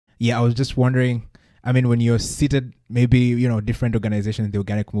Yeah, I was just wondering. I mean, when you're seated, maybe different organizations in the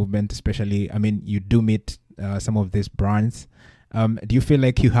organic movement, especially. I mean, you do meet some of these brands. Do you feel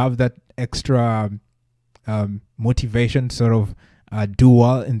like you have that extra motivation, sort of do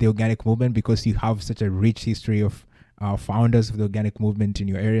well in the organic movement because you have such a rich history of founders of the organic movement in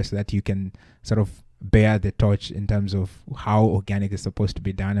your area, so that you can sort of bear the torch in terms of how organic is supposed to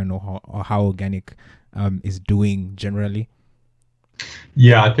be done, and or how organic is doing generally?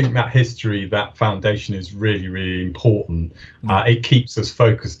 Yeah, I think that history, that foundation is really, really important. Yeah. It keeps us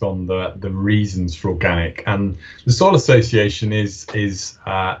focused on the reasons for organic, and the Soil Association is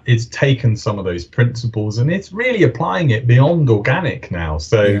taken some of those principles and it's really applying it beyond organic now.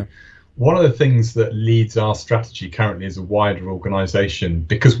 So Yeah. one of the things that leads our strategy currently as a wider organisation,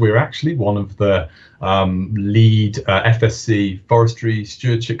 because we're actually one of the lead FSC Forestry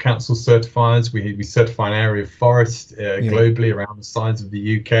Stewardship Council certifiers. We certify an area of forest globally around the sides of the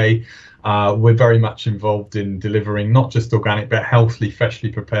UK. We're very much involved in delivering not just organic but healthily,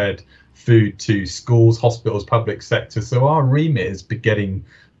 freshly prepared food to schools, hospitals, public sector. So our remit is getting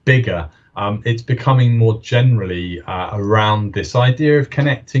bigger. It's becoming more generally around this idea of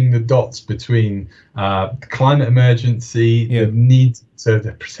connecting the dots between the climate emergency, the need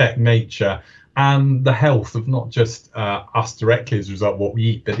to protect nature, and the health of not just us directly as a result of what we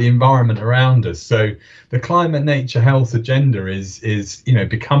eat, but the environment around us. So the climate, nature, health agenda is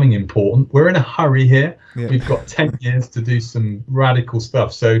becoming important. We're in a hurry here. We've got 10 years to do some radical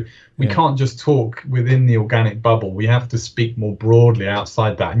stuff. So we can't just talk within the organic bubble. We have to speak more broadly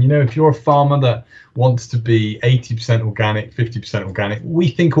outside that. And if you're a farmer that wants to be 80% organic, 50% organic, we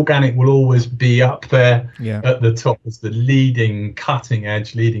think organic will always be up there at the top as the leading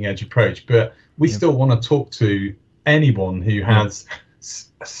edge approach. But we still want to talk to anyone who has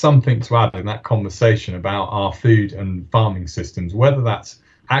something to add in that conversation about our food and farming systems, whether that's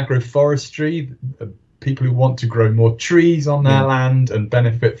agroforestry, people who want to grow more trees on their land and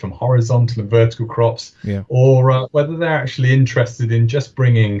benefit from horizontal and vertical crops, or whether they're actually interested in just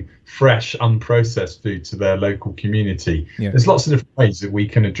bringing fresh, unprocessed food to their local community. There's lots of different ways that we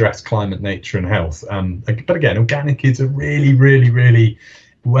can address climate, nature and health. But again, organic is a really, really, really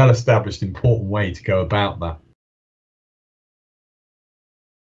well-established, important way to go about that.